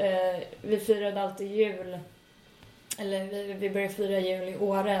att vi firade alltid jul. Eller vi började fira jul i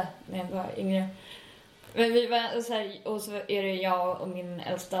Åre när jag var yngre. Men vi var så här, och så är det jag och min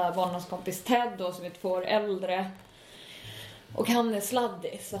äldsta barndomskompis Ted då, som är 2 år äldre. Och han är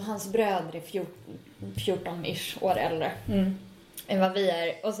sladdis, och hans bröder är 14-ish år äldre än vad vi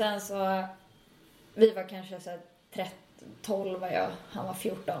är. Och sen så, vi var kanske så här 12 var jag, han var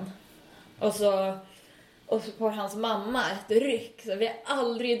 14. Och så får hans mamma ett ryck, så vi har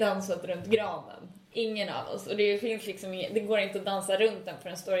aldrig dansat runt graven. Ingen av oss. Och det finns liksom det går inte att dansa runt den för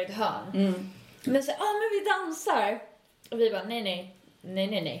den står i ett hörn. Men så, men vi dansar. Och vi bara, nej.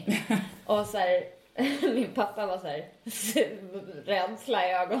 Och så här, min pappa var så här, rädsla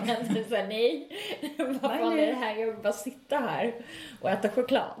i ögonen. Så här, nej. Vad fan är det här? Jag vill bara sitta här och äta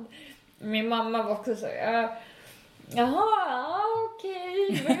choklad. Min mamma var också så, jaha,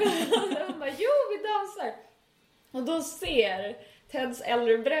 okej. Hon bara, jo, vi dansar. Och då ser Teds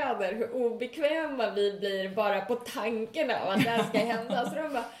äldre bröder hur obekväma vi blir bara på tanken av att det här ska hända. Så de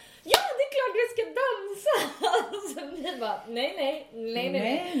bara, ja, det är klart vi ska dansa. Så vi bara, nej.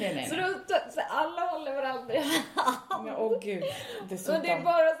 Så, så alla håller varandra i hand. Åh gud, det är så och det är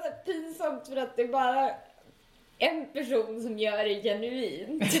bara så pinsamt för att det är bara en person som gör det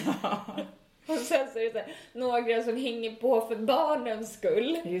genuint. Och sen så är det så här, några som hänger på för barnens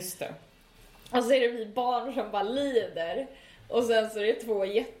skull. Just det. Och så är det vi barn som bara lider. Och sen så är det 2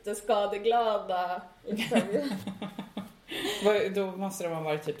 jätteskadeglada. Då måste de ha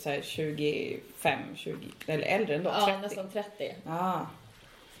varit typ så här 25, 20 eller äldre ändå. 30. Ja, nästan 30.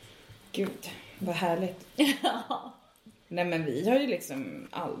 Gud, vad härligt. Nej, men vi har ju liksom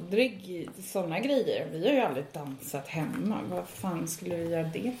aldrig såna grejer. Vi har ju aldrig dansat hemma. Vad fan skulle vi göra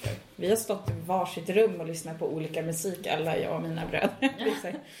det för? Vi har stått i varsitt rum och lyssnat på olika musik, alla jag och mina bröder.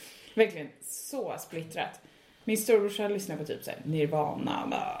 Verkligen så splittrat. Min storebrorsa lyssnar på typ så här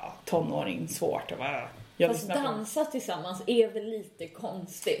Nirvana, tonåring, svårt. Fast dansa tillsammans är väl lite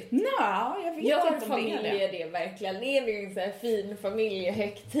konstigt? Nej, jag vet inte om det är det verkligen. Är det en så här fin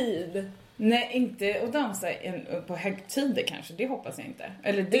familjehögtid? Nej, inte att dansa på högtider kanske, det hoppas jag inte.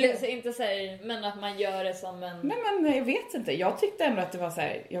 Eller det är inte så här, men att man gör det som en... Nej, men jag vet inte. Jag tyckte ändå att det var så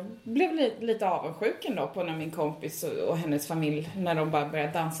här, jag blev lite avundsjuk ändå på när min kompis och hennes familj, när de bara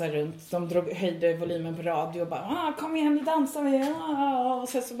började dansa runt. De höjde volymen på radio och bara, kom igen, nu dansar vi. Och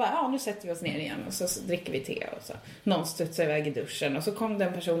sen så bara, nu sätter vi oss ner igen och så dricker vi te och så. Någon studsar iväg i duschen och så kom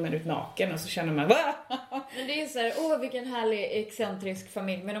den personen ut naken och så känner man, Men det är så här, vilken härlig excentrisk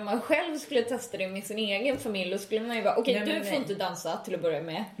familj. Men om man själv skulle testa det med sin egen familj, då skulle man ju bara, okej, du får inte dansa till att börja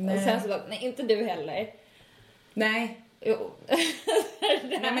med. Nej. Och sen så bara, nej, inte du heller. Nej. Jo.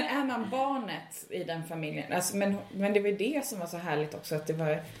 Nej, men är man barnet i den familjen, alltså, men det var ju det som var så härligt också, att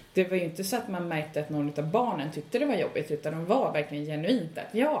det var ju inte så att man märkte att någon av barnen tyckte det var jobbigt, utan de var verkligen genuint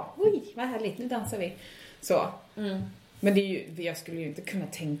att vad härligt, nu dansar vi. Så. Men det är ju, jag skulle ju inte kunna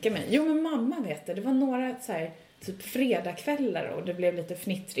tänka mig. Jo, men mamma vet det var några så här typ fredagskvällar och det blev lite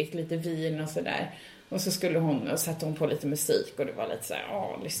fnittrigt, lite vin och sådär. Och så satte hon på lite musik och det var lite så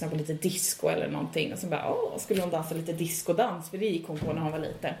här, lyssna på lite disco eller någonting. Och så bara, skulle hon dansa lite discodans, för det gick hon på när hon var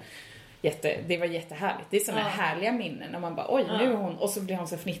liten. Det var jättehärligt. Det är sådana härliga minnen när man bara, nu är hon, och så blev hon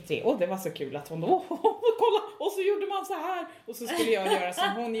så fnittrig. Det var så kul att hon kolla, och så gjorde man så här. Och så skulle jag göra som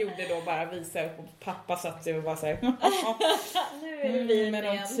hon gjorde då, bara visa upp, och pappa satt sig och bara så här, nu är det men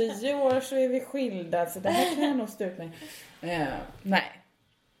om 10 år så är vi skilda, så det här kan jag nog stå ut med. Nej.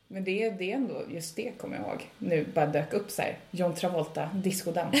 Men det är ändå, just det kommer jag ihåg. Nu bara dök upp så här, John Travolta,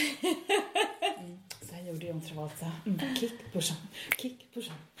 discodans. Så här gjorde John Travolta. Kick,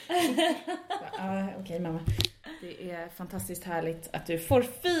 pusha. Okej, mamma. Det är fantastiskt härligt att du får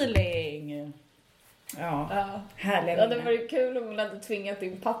feeling. Ja. Härliga minnen. Det var kul om man hade tvingat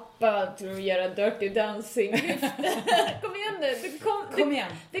din pappa till att göra Dirty Dancing. Kom igen nu. Kom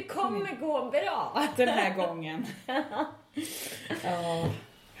igen. Det kommer gå bra. Den här gången.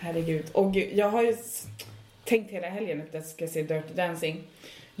 Herregud. Och jag har ju tänkt hela helgen att jag ska se Dirty Dancing.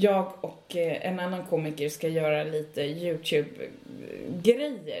 Jag och en annan komiker ska göra lite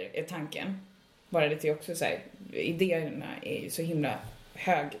YouTube-grejer, är tanken. Bara det till också så här, idéerna är ju så himla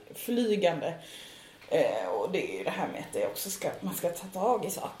högflygande. Och det är ju det här med att det också man ska ta tag i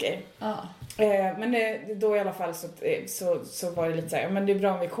saker. Men då i alla fall så var det lite så här, men det är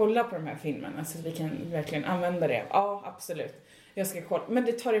bra om vi kollar på de här filmerna så att vi kan verkligen använda det. Ja, absolut. Jag ska kolla. Men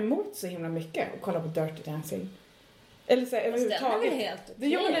det tar emot så himla mycket att kolla på Dirty Dancing. Eller så här, överhuvudtaget. Helt okej.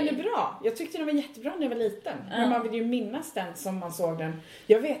 Ja, men den är bra. Jag tyckte den var jättebra när jag var liten. Men man vill ju minnas den som man såg den.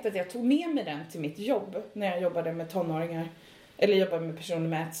 Jag vet att jag tog med mig den till mitt jobb när jag jobbade med tonåringar. Eller jobbade med personer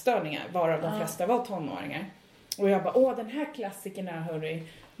med ätstörningar, varav de flesta var tonåringar. Och jag bara, den här klassikern är hörru.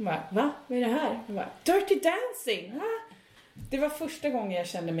 Jag bara, va? Vad är det här? Jag bara, Dirty Dancing! Va? Det var första gången jag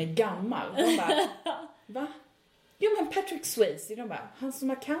kände mig gammal. Jag bara, va? Jo men Patrick Swayze, de bara, han som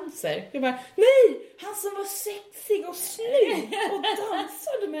har cancer. Jag bara, nej! Han som var sexig och snygg och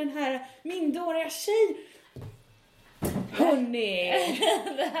dansade med den här mindåriga tjej. Hörrni!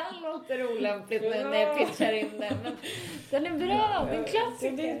 Det här låter olämpligt när jag pitchar in den. Men den är bra, det är en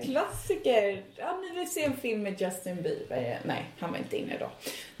klassiker. Det är en klassiker. Ja, ni vill se en film med Justin Bieber. Nej, han var inte inne då.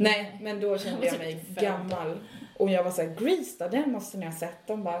 Nej, men då kände jag mig gammal. Och jag var så här, Grease då, den måste ni ha sett.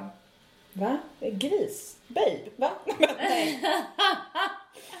 De bara, va? Gris? Babe? Va? Nej.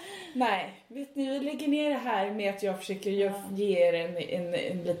 Nej, vet ni, vi lägger ner det här med att jag försöker ge er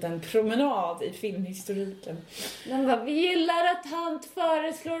en liten promenad i filmhistoriken. Men vad, vi gillar att han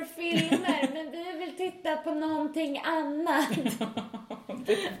föreslår filmer, men vi vill titta på någonting annat.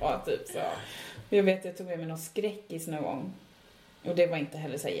 Det var typ så. Jag vet, jag tog med mig någon skräckis någon gång. Och det var inte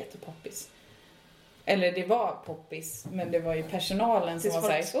heller så jättepoppis. Eller det var poppis, men det var ju personalen som var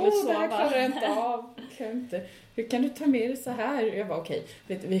såhär, det här klarar jag inte av. Hur kan du ta med det så här? Jag var okej.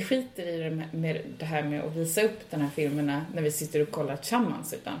 Vi skiter i det här med att visa upp den här filmerna när vi sitter och kollar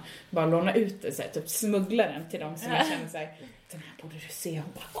tillsammans, utan bara låna ut det så här, typ smuggla den till dem som jag känner såhär, den här borde du se.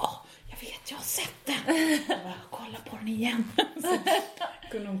 Och bara, jag vet, jag har sett den. Jag bara, kolla på den igen. Så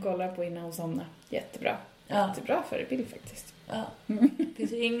kunde hon kolla på innan hon somnade. Jättebra. Jättebra förebild faktiskt. Ja. Det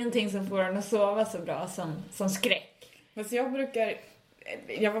finns ju ingenting som får en att sova så bra som skräck. Fast jag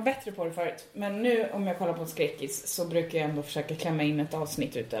var bättre på det förut, men nu om jag kollar på skräckis så brukar jag ändå försöka klämma in ett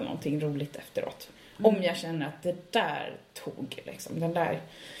avsnitt utan någonting roligt efteråt. Om jag känner att det där tog liksom, den där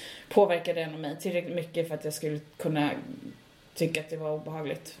påverkade ändå mig tillräckligt mycket för att jag skulle kunna tycka att det var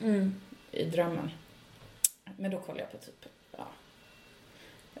obehagligt i drömmen. Men då kollar jag på typ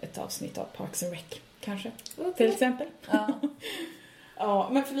ett avsnitt av Parks and Rec kanske, till exempel. Ja,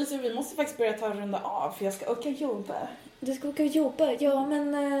 men Felicia, vi måste faktiskt börja ta en runda av för jag ska åka jobba. Du ska åka och jobba? Ja,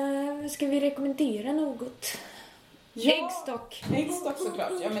 men ska vi rekommendera något? Äggstock. Äggstock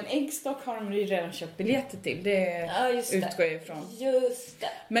såklart. Ja, men Äggstock har de ju redan köpt biljetter till. Det utgår jag ifrån. Just det.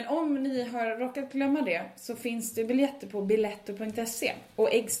 Men om ni har råkat glömma det så finns det biljetter på biletto.se.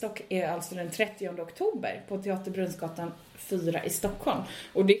 Och Äggstock är alltså den 30 oktober på Teater Brunnsgatan 4 i Stockholm.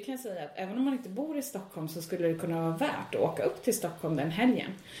 Och det kan jag säga att även om man inte bor i Stockholm så skulle det kunna vara värt att åka upp till Stockholm den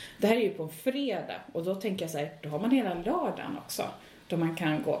helgen. Det här är ju på en fredag och då tänker jag så här, då har man hela lördagen också. Då man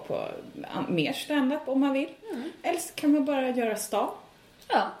kan gå på mer stand-up om man vill. Eller så kan man bara göra stad.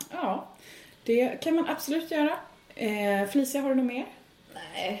 Ja, det kan man absolut göra. Felicia, har du något mer?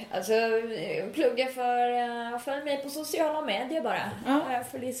 Nej, alltså plugga följ mig på sociala medier bara.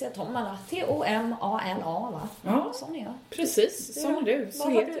 Felicia Tomala. Tomala, va? Ja, sån är jag. Precis, som du. Så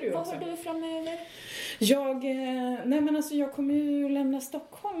heter du också. Vad har du framöver? Jag kommer ju lämna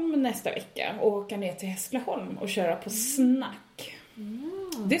Stockholm nästa vecka och åka ner till Hässleholm och köra på snack.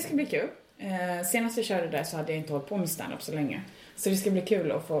 Det ska bli kul. Senast jag körde där så hade jag inte hållit på med stand-up så länge. Så det ska bli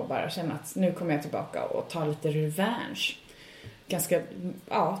kul att få bara känna att nu kommer jag tillbaka och ta lite revansch. Ganska,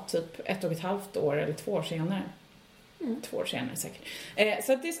 typ 1,5 år eller 2 år senare. 2 år senare säkert.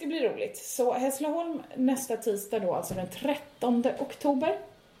 Så att det ska bli roligt. Så Hässleholm nästa tisdag då, alltså den 13 oktober.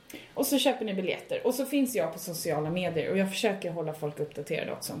 Och så köper ni biljetter. Och så finns jag på sociala medier. Och jag försöker hålla folk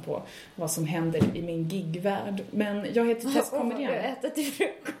uppdaterade också på vad som händer i min gigvärld. Men jag heter Tess Komedian. Och vad du äter till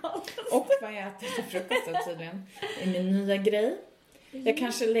frukost. Och vad jag äter till frukost tydligen. Det är min nya grej. Jag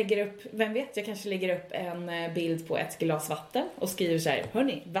kanske lägger upp, vem vet, jag kanske lägger upp en bild på ett glas vatten. Och skriver så här,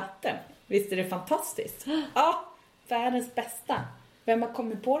 hörni, vatten. Visst är det fantastiskt? Ja, världens bästa. Vem har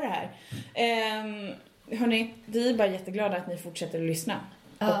kommit på det här? Hörni, vi är bara jätteglada att ni fortsätter att lyssna.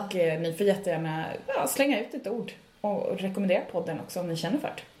 Och ni får jättegärna slänga ut ett ord och rekommendera podden också om ni känner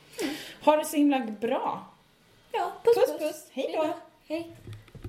för det. Ha det så himla bra. Ja, puss. Hej då. Hej.